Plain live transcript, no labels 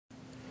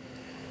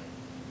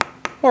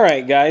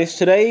Alright guys,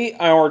 today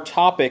our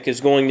topic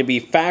is going to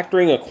be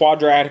factoring a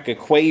quadratic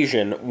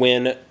equation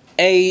when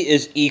a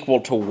is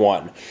equal to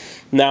 1.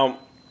 Now,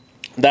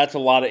 that's a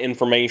lot of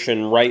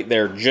information right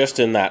there just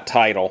in that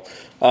title.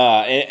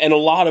 And a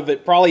lot of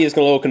it probably is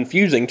a little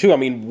confusing too. I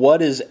mean,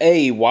 what is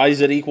a? Why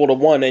is it equal to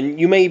 1? And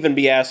you may even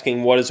be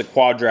asking, what is a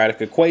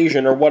quadratic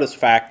equation, or what does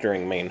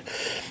factoring mean?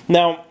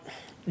 Now,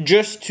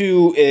 just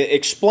to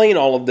explain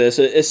all of this,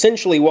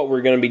 essentially what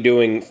we're going to be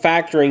doing,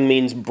 factoring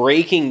means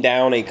breaking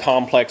down a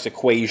complex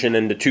equation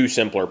into two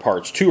simpler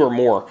parts, two or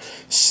more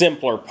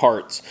simpler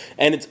parts.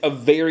 And it's a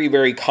very,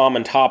 very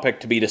common topic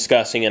to be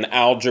discussing in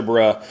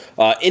algebra,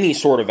 any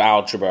sort of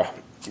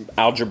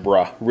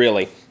algebra,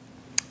 really.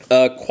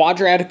 A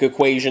quadratic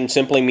equation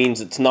simply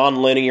means it's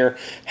nonlinear,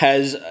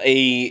 has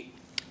a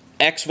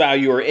x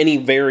value or any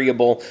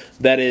variable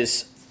that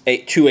is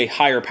to a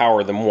higher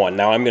power than 1.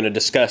 Now I'm going to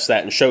discuss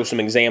that and show some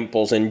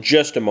examples in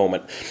just a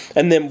moment.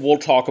 And then we'll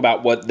talk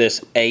about what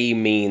this a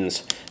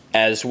means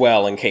as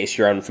well, in case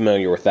you're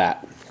unfamiliar with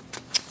that.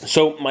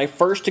 So my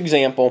first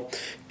example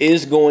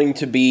is going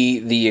to be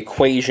the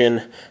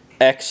equation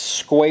x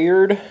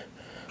squared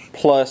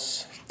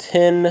plus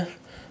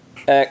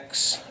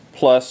 10x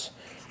plus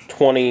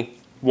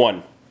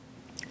 21.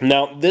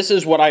 Now, this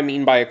is what I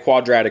mean by a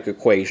quadratic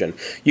equation.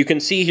 You can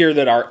see here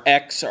that our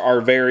x,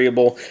 our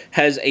variable,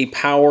 has a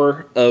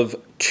power of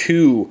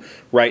 2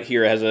 right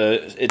here.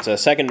 It's a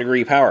second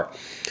degree power.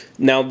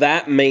 Now,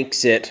 that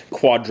makes it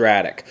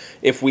quadratic.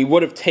 If we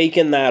would have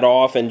taken that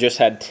off and just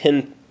had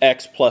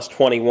 10x plus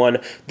 21,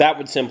 that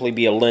would simply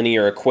be a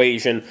linear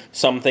equation,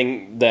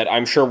 something that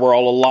I'm sure we're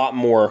all a lot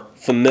more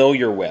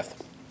familiar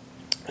with.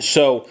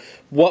 So,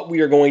 what we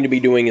are going to be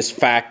doing is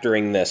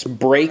factoring this,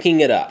 breaking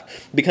it up,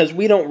 because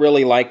we don't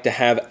really like to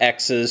have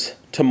x's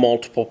to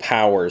multiple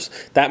powers.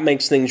 That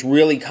makes things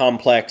really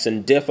complex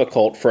and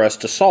difficult for us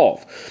to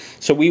solve.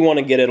 So we want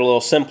to get it a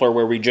little simpler,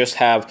 where we just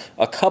have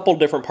a couple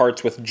different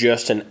parts with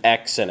just an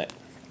x in it.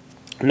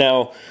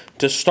 Now,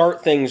 to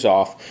start things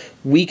off,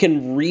 we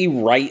can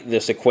rewrite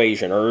this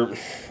equation, or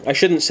I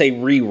shouldn't say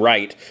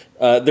rewrite.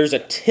 There's a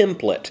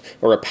template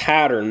or a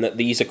pattern that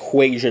these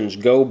equations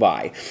go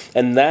by,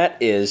 and that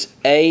is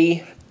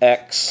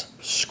ax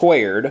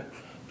squared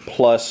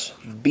plus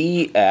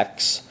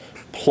bx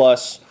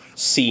plus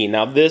c.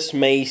 Now, this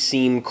may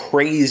seem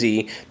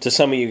crazy to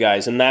some of you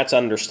guys, and that's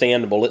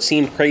understandable. It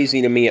seemed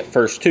crazy to me at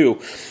first too,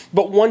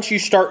 but once you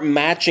start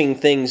matching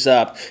things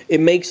up,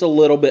 it makes a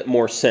little bit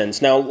more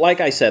sense. Now,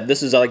 like I said,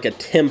 this is like a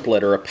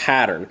template or a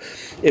pattern.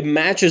 It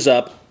matches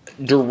up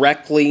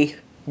directly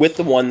with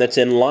the one that's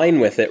in line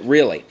with it,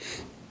 really.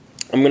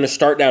 I'm going to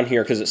start down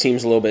here because it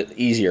seems a little bit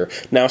easier.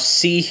 Now,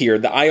 C here,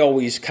 I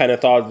always kind of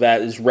thought of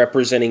that as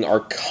representing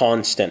our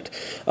constant,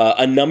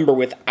 a number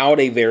without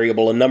a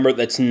variable, a number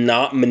that's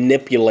not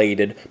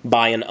manipulated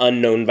by an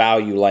unknown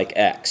value like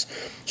x.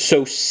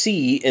 So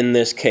C, in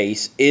this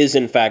case, is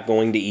in fact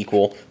going to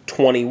equal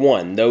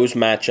 21. Those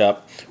match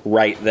up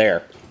right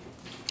there.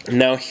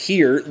 Now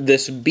here,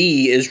 this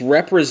B is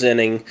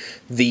representing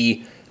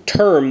the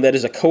term that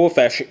is a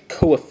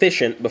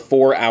coefficient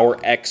before our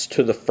x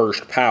to the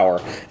first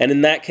power, and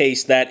in that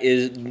case, that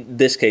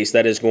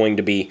is going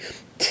to be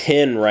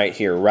 10 right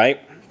here, right?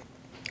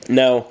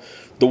 Now,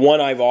 the one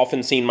I've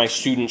often seen my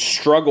students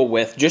struggle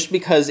with, just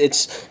because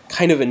it's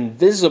kind of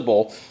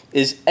invisible,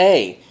 is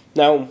a.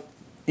 Now,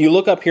 you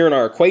look up here in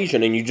our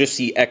equation and you just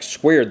see x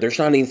squared. There's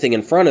not anything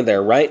in front of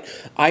there, right?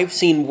 I've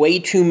seen way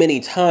too many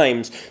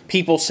times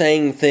people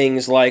saying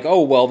things like,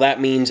 oh, well,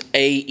 that means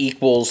a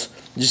equals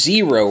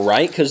 0,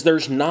 right? Because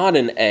there's not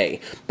an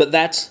a, but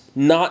that's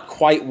not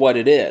quite what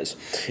it is.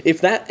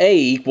 If that a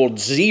equaled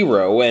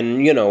 0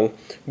 and, you know,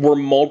 we're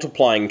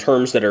multiplying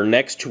terms that are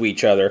next to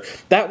each other,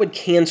 that would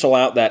cancel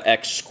out that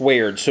x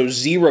squared, so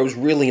 0 is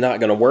really not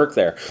going to work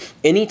there.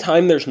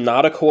 Anytime there's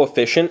not a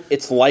coefficient,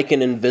 it's like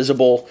an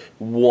invisible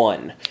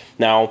 1.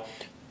 Now,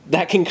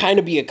 that can kind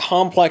of be a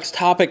complex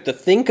topic to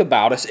think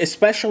about,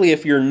 especially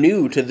if you're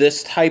new to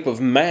this type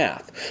of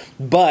math,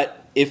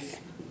 but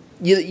if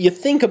you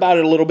think about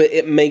it a little bit,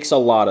 it makes a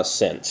lot of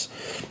sense.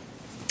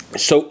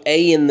 So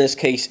a in this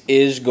case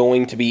is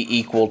going to be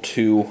equal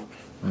to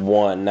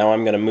 1. Now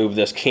I'm going to move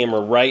this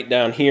camera right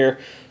down here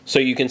so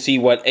you can see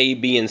what a,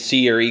 b, and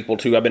c are equal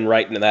to. I've been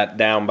writing that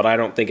down, but I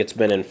don't think it's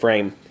been in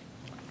frame.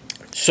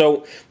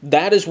 So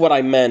that is what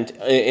I meant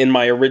in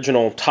my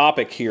original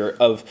topic here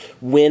of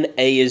when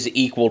a is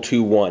equal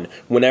to 1.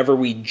 Whenever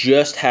we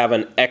just have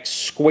an x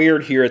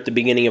squared here at the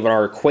beginning of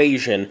our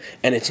equation,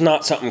 and it's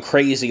not something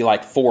crazy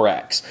like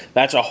 4x.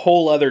 That's a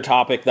whole other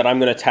topic that I'm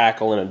going to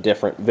tackle in a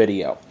different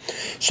video.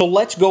 So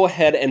let's go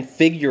ahead and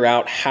figure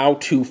out how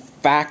to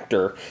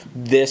factor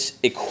this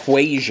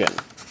equation.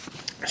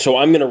 So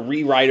I'm going to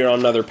rewrite it on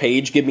another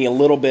page. Give me a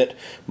little bit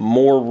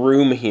more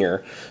room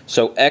here.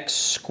 So x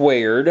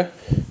squared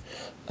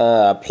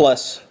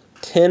plus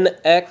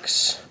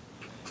 10x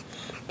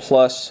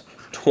plus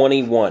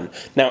 21.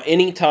 Now,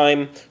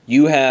 anytime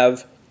you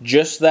have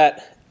just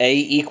that a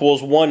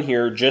equals 1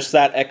 here, just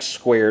that x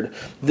squared,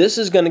 this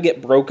is going to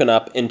get broken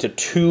up into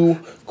two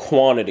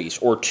quantities,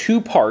 or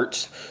two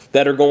parts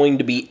that are going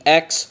to be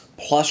x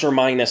plus or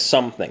minus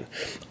something.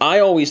 I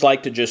always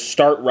like to just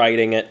start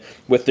writing it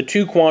with the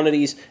two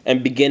quantities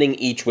and beginning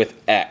each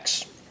with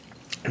x.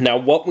 Now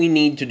what we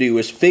need to do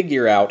is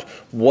figure out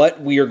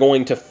what we are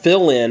going to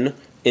fill in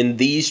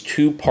these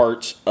two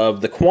parts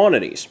of the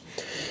quantities.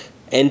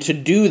 And to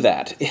do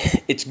that,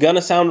 it's going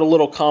to sound a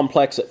little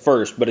complex at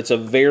first, but it's a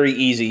very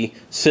easy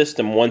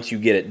system once you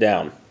get it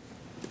down.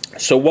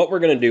 So what we're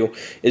going to do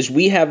is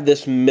we have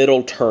this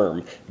middle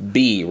term,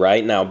 b,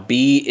 right? Now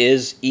b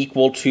is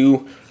equal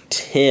to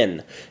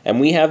 10. And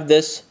we have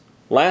this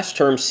last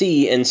term,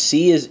 c, and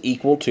c is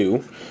equal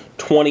to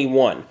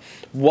 21.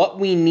 What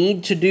we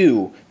need to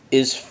do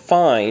is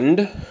find,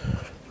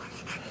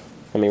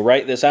 let me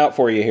write this out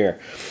for you here,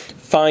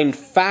 find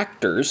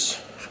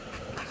factors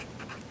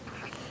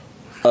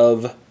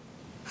of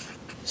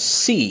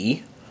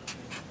c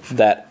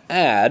that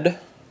add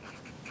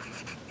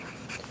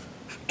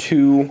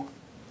to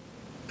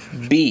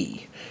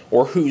b,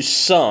 or whose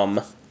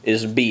sum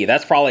is b.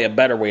 That's probably a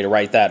better way to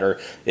write that, or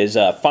is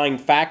find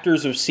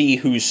factors of c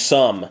whose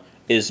sum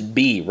is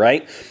b,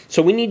 right?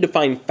 So we need to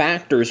find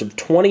factors of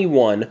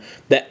 21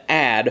 that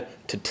add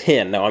to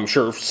 10. Now I'm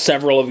sure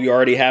several of you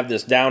already have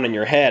this down in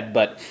your head,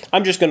 but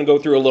I'm just going to go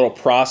through a little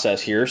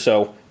process here,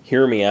 so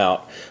hear me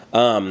out.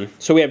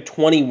 So we have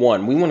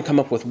 21. We want to come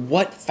up with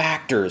what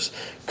factors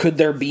could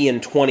there be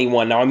in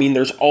 21. Now, I mean,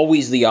 there's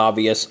always the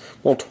obvious,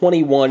 well,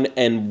 21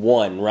 and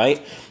 1,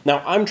 right?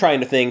 Now, I'm trying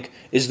to think,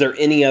 is there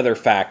any other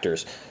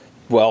factors?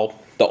 Well,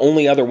 the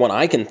only other one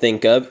I can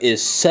think of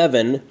is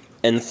 7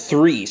 and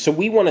 3. So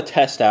we want to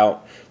test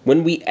out,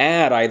 when we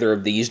add either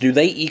of these, do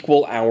they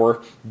equal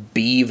our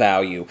b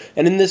value?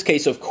 And in this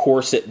case, of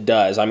course it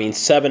does. I mean,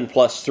 7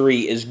 plus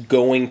 3 is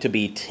going to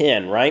be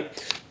 10,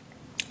 right?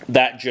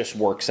 That just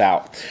works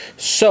out.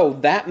 So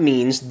that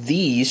means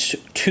these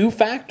two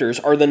factors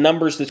are the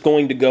numbers that's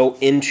going to go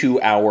into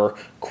our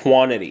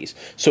quantities.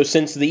 So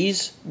since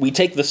these, we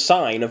take the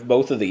sign of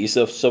both of these,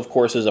 so of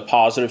course is a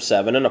positive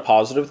 7 and a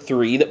positive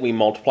 3 that we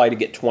multiply to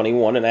get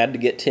 21 and add to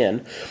get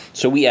 10.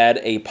 So we add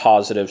a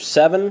positive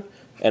 7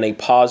 and a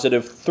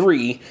positive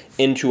 3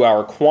 into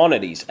our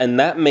quantities. And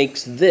that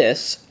makes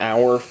this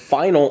our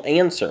final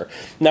answer.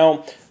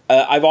 Now,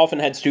 I've often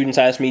had students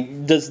ask me,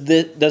 does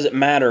it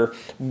matter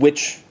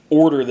which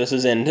order this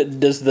is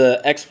in? Does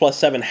the x plus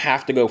 7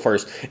 have to go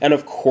first? And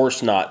of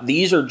course not.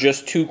 These are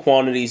just two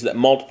quantities that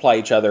multiply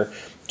each other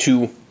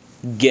to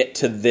get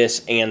to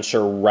this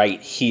answer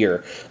right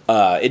here.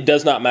 It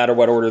does not matter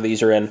what order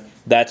these are in.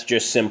 That's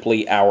just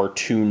simply our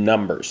two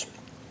numbers.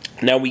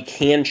 Now we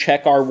can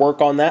check our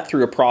work on that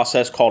through a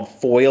process called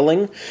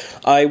foiling.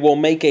 I will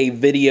make a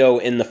video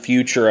in the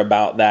future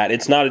about that.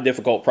 It's not a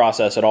difficult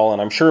process at all,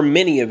 and I'm sure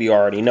many of you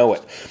already know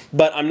it.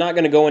 But I'm not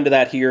going to go into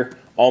that here.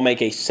 I'll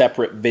make a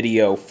separate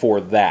video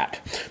for that.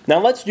 Now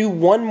let's do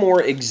one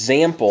more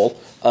example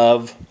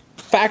of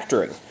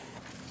factoring.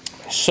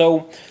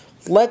 So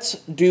let's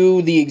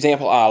do the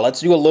example, let's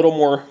do a little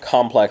more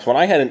complex one.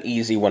 I had an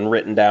easy one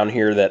written down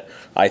here that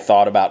I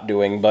thought about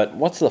doing, but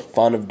what's the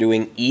fun of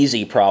doing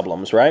easy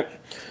problems, right?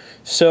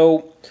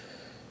 So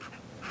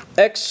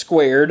x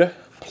squared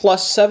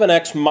plus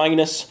 7x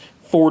minus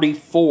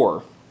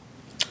 44.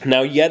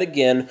 Now yet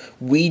again,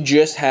 we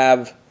just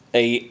have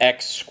a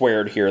x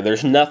squared here.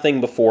 There's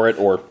nothing before it,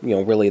 or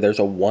really there's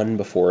a 1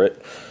 before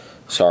it.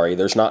 Sorry,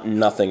 there's not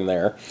nothing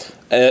there.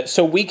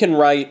 So we can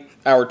write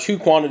our two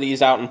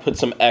quantities out and put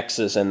some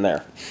x's in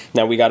there.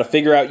 Now we got to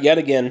figure out yet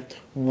again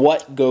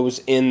what goes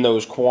in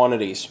those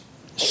quantities.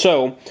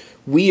 So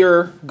we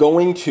are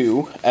going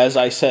to, as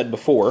I said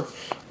before,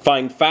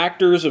 find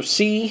factors of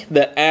c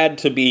that add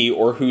to b,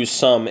 or whose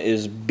sum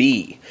is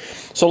b.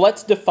 So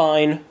let's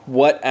define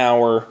what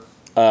our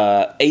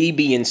a,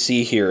 b, and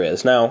c here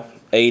is. Now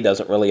a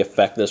doesn't really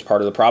affect this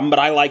part of the problem, but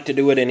I like to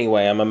do it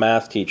anyway. I'm a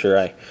math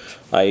teacher.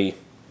 I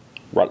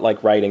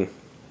like writing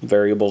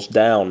variables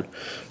down.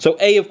 So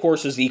a, of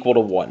course, is equal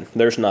to 1.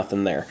 There's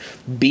nothing there.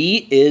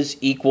 B is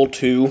equal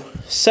to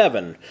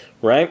 7,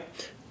 right?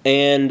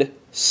 And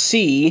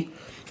C,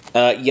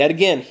 yet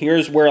again,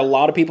 here's where a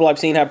lot of people I've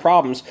seen have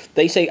problems.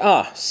 They say,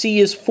 C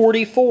is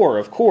 44,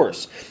 of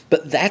course.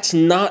 But that's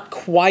not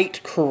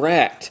quite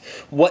correct.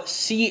 What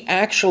C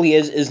actually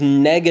is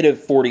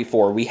negative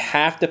 44. We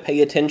have to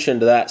pay attention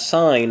to that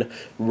sign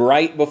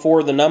right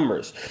before the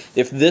numbers.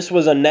 If this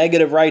was a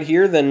negative right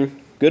here, then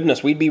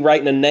goodness, we'd be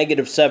writing a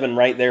negative 7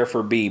 right there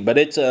for B, but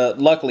it's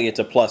luckily it's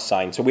a plus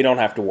sign, so we don't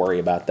have to worry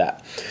about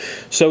that.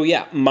 So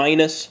yeah,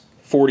 minus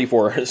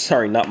 44,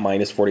 sorry, not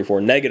minus 44,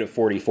 negative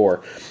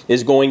 44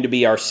 is going to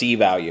be our C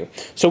value.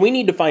 So we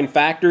need to find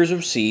factors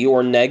of C,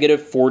 or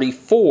negative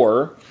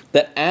 44,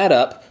 that add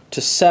up to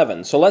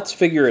 7. So let's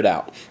figure it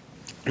out.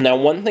 Now,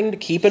 one thing to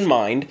keep in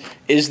mind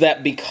is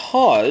that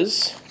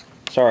because,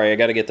 sorry, I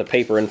got to get the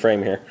paper in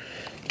frame here,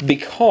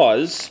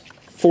 because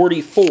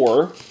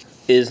 44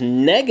 is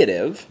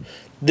negative,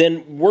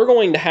 then we're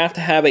going to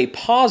have a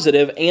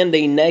positive and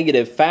a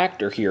negative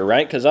factor here,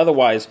 right? Because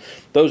otherwise,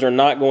 those are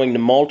not going to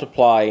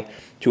multiply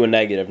to a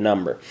negative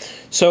number.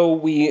 So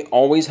we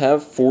always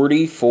have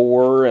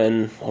 44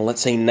 and, well,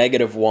 let's say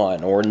negative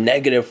 1, or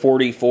negative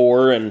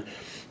 44 and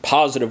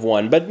positive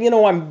 1. But, you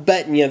know, I'm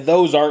betting you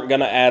those aren't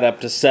going to add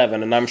up to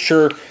 7, and I'm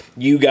sure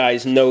you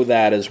guys know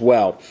that as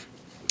well.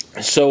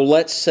 So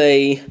let's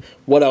say,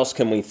 what else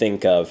can we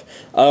think of?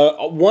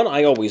 One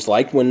I always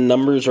like when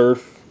numbers are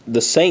the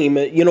same,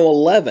 you know,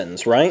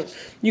 11s, right?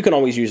 You can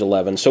always use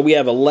 11. So we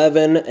have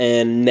 11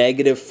 and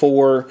negative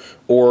 4,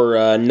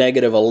 or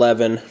negative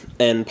 11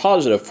 and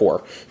positive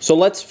 4. So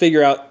let's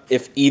figure out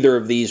if either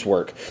of these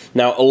work.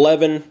 Now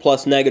 11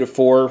 plus negative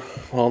 4,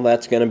 well,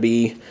 that's going to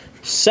be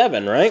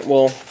 7, right?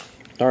 Well,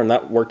 darn,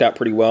 that worked out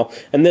pretty well.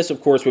 And this,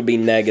 of course, would be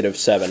negative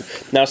 7.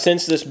 Now,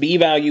 since this b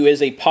value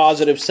is a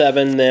positive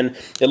 7, then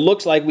it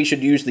looks like we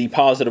should use the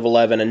positive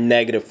 11 and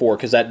negative 4,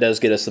 because that does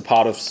get us the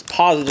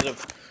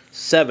positive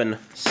 7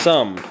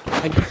 sum.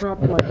 I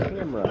dropped my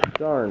camera.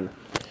 Darn.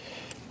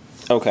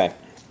 Okay.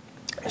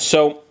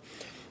 So,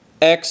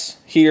 x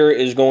here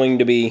is going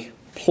to be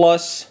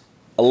plus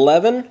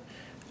 11,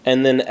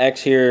 and then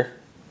x here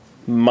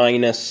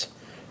minus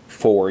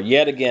 4.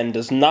 Yet again,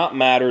 does not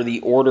matter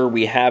the order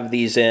we have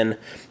these in,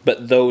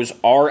 but those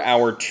are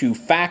our two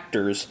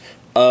factors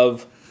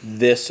of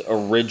this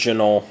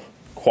original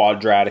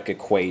quadratic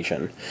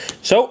equation.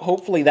 So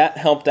hopefully that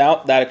helped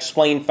out. That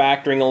explained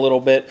factoring a little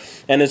bit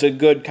and is a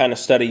good kind of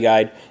study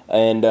guide,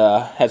 and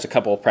has a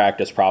couple of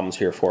practice problems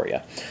here for you.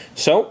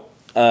 So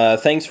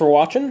thanks for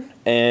watching,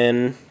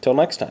 and till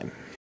next time.